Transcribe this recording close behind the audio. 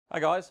Hi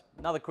guys,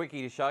 another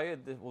quickie to show you.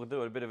 We'll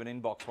do a bit of an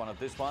inbox one of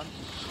this one.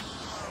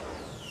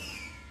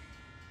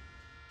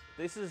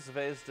 This is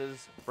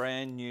Zvezda's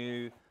brand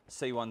new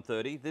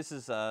C-130. This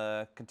is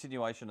a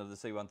continuation of the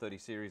C-130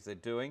 series they're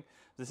doing.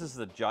 This is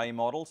the J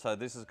model, so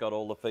this has got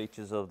all the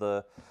features of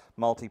the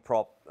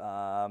multi-props,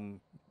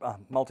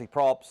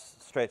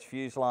 stretch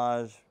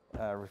fuselage,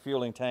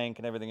 refueling tank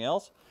and everything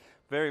else.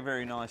 Very,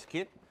 very nice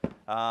kit.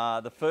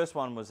 The first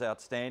one was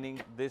outstanding.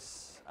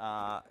 This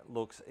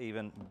looks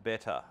even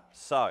better.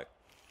 So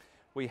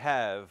we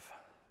have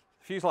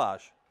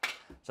fuselage.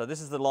 So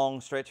this is the long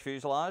stretch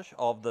fuselage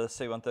of the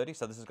C-130.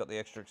 So this has got the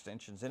extra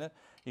extensions in it.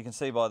 You can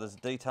see by there's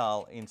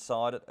detail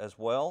inside it as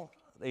well.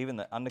 Even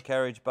the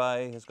undercarriage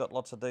bay has got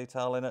lots of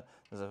detail in it.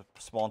 There's a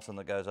sponson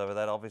that goes over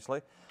that,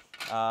 obviously.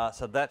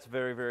 So that's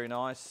very, very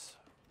nice.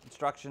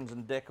 Instructions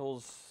and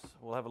decals,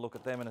 we'll have a look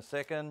at them in a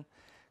second.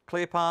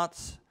 Clear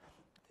parts.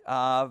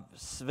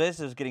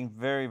 Zvezda is getting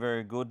very,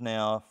 very good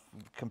now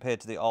compared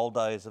to the old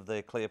days of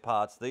their clear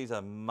parts. These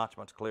are much,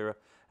 much clearer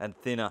and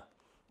thinner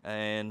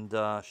and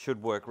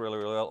should work really,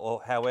 really well.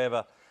 Or,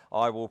 however,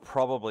 I will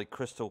probably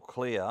crystal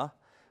clear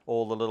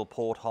all the little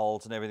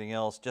portholes and everything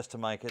else just to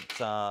make it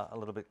a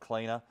little bit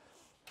cleaner.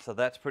 So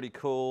that's pretty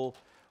cool.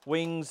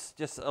 Wings,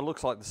 just it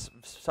looks like the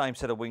same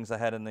set of wings they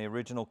had in the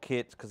original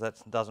kit, because that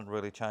doesn't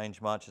really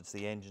change much. It's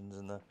the engines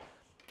and the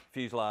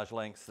fuselage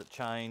lengths that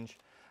change.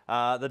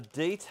 The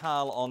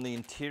detail on the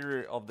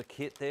interior of the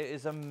kit, there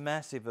is a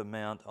massive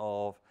amount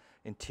of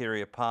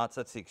interior parts.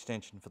 That's the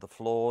extension for the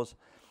floors.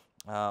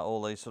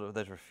 All these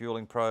there's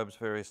refueling probes,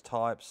 various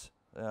types,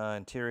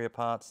 interior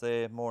parts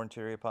there, more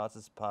interior parts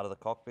as part of the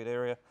cockpit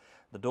area.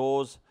 The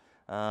doors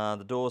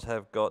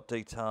have got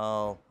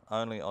detail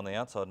only on the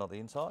outside, not the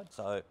inside.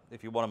 So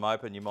if you want them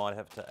open, you might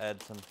have to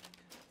add some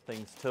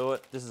things to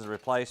it. This is a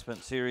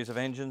replacement series of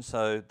engines,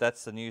 so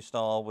that's the new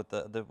style with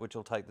which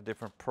will take the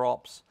different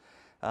props.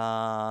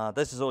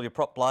 This is all your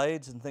prop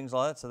blades and things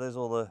like that. So there's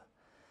all the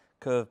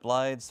curved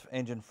blades,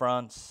 engine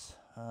fronts,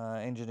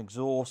 engine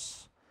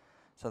exhausts.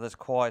 So there's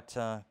quite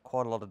a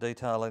lot of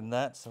detail in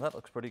that. So that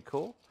looks pretty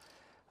cool.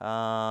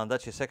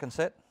 That's your second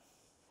set.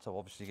 So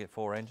obviously you get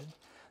 4 engines.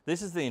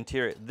 This is the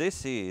interior.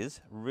 This is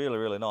really,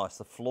 really nice.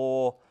 The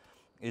floor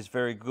is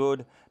very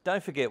good.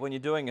 Don't forget, when you're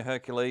doing a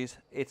Hercules,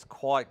 it's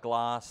quite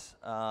glass,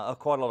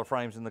 quite a lot of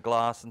frames in the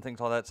glass and things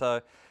like that.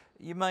 So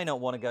you may not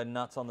want to go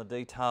nuts on the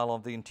detail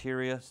of the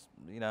interior,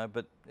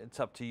 but it's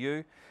up to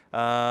you.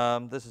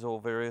 This is all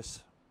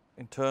various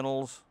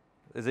internals.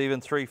 There's even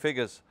 3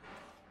 figures,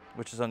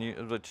 which is nice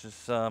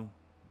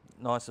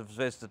of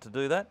Zvezda to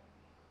do that,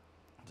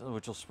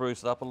 which will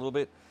spruce it up a little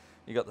bit.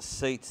 You got the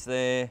seats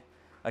there.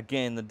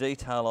 Again, the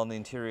detail on the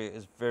interior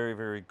is very,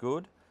 very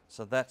good.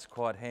 So that's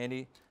quite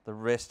handy. The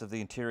rest of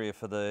the interior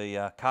for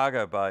the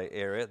cargo bay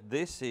area,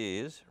 this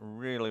is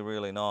really,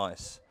 really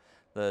nice.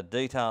 The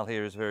detail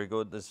here is very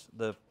good. There's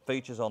the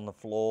features on the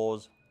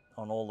floors,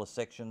 on all the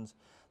sections,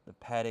 the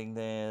padding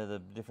there, the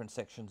different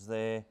sections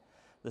there.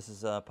 This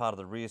is part of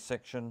the rear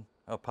section,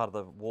 or part of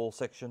the wall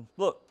section.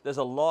 Look, there's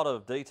a lot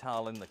of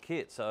detail in the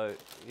kit, so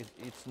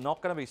it's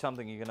not going to be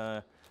something you're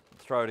going to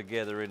throw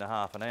together in a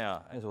half an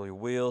hour. There's all your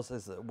wheels,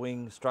 there's the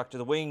wing structure.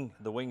 The wing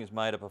is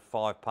made up of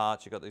 5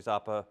 parts. You've got these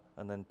upper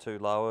and then 2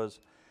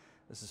 lowers.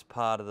 This is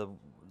part of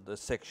the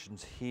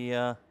sections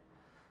here.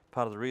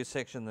 Part of the rear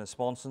section, the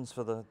sponsons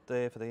for the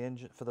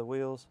engine, for the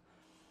wheels.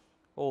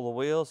 All the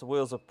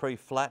wheels are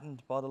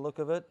pre-flattened by the look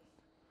of it.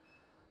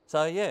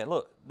 So yeah,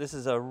 look, this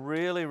is a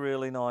really,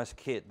 really nice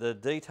kit. The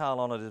detail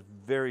on it is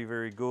very,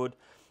 very good.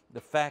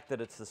 The fact that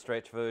it's the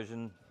stretch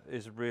version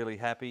is really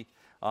happy.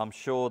 I'm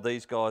sure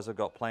these guys have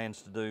got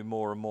plans to do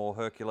more and more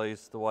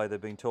Hercules the way they've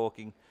been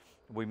talking.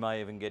 We may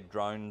even get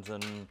drones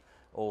and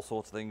all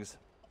sorts of things.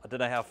 I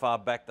don't know how far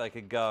back they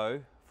could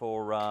go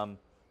for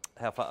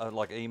how far,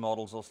 like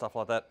E-models or stuff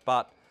like that,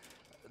 but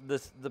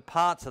the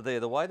parts are there.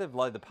 The way they've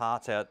laid the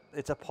parts out,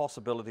 it's a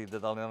possibility that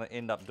they're going to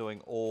end up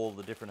doing all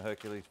the different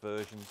Hercules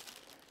versions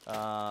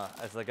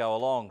as they go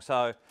along.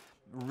 So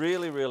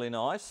really, really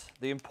nice.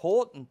 The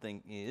important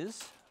thing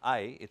is,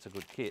 A, it's a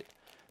good kit,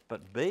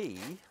 but B,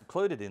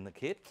 included in the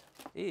kit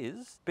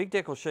is big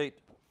decal sheet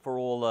for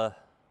all the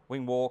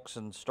wing walks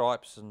and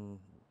stripes and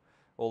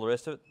all the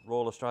rest of it.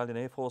 Royal Australian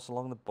Air Force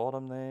along the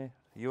bottom there,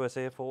 US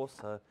Air Force.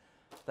 So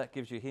that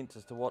gives you hints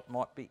as to what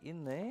might be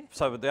in there.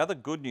 So the other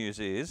good news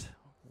is,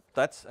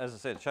 that's, as I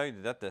said, show you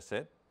that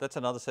set. That's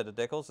another set of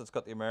decals. It's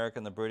got the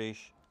American, the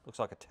British, looks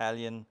like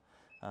Italian,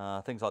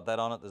 things like that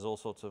on it. There's all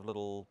sorts of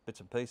little bits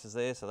and pieces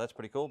there, so that's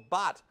pretty cool.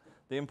 But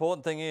the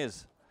important thing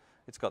is,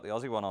 it's got the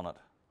Aussie one on it.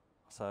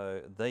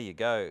 So there you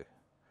go.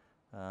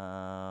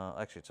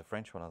 Actually, it's a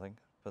French one, I think.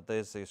 But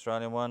there's the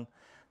Australian one.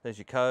 There's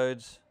your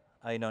codes,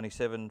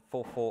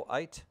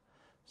 A97448.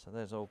 So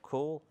there's all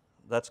cool.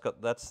 That's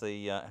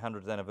the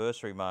 100th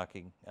anniversary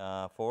marking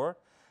for it.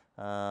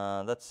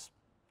 That's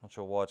not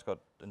sure why it's got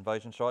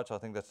invasion stripes. I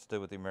think that's to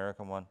do with the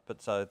American one.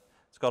 But so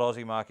it's got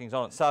Aussie markings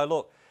on it. So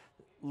look,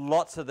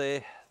 lots of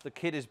there. The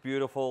kit is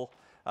beautiful.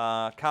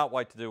 Can't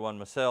wait to do one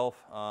myself.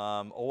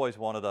 Always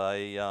wanted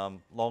a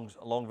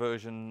long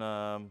version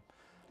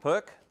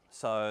Herc.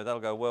 so that'll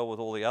go well with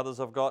all the others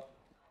I've got.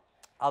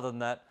 Other than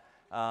that,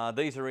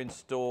 these are in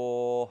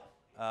store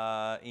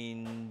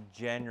in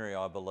January,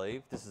 I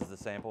believe. This is the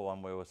sample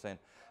one we were sent.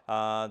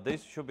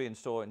 These should be in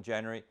store in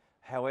January.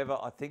 However,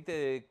 I think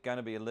they're going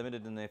to be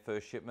limited in their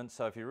first shipment.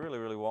 So if you really,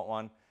 really want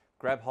one,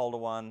 grab hold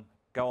of one,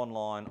 go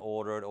online,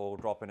 order it, or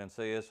drop in and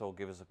see us, or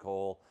give us a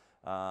call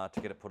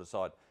to get it put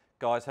aside.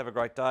 Guys, have a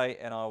great day,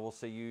 and I will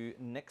see you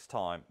next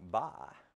time. Bye.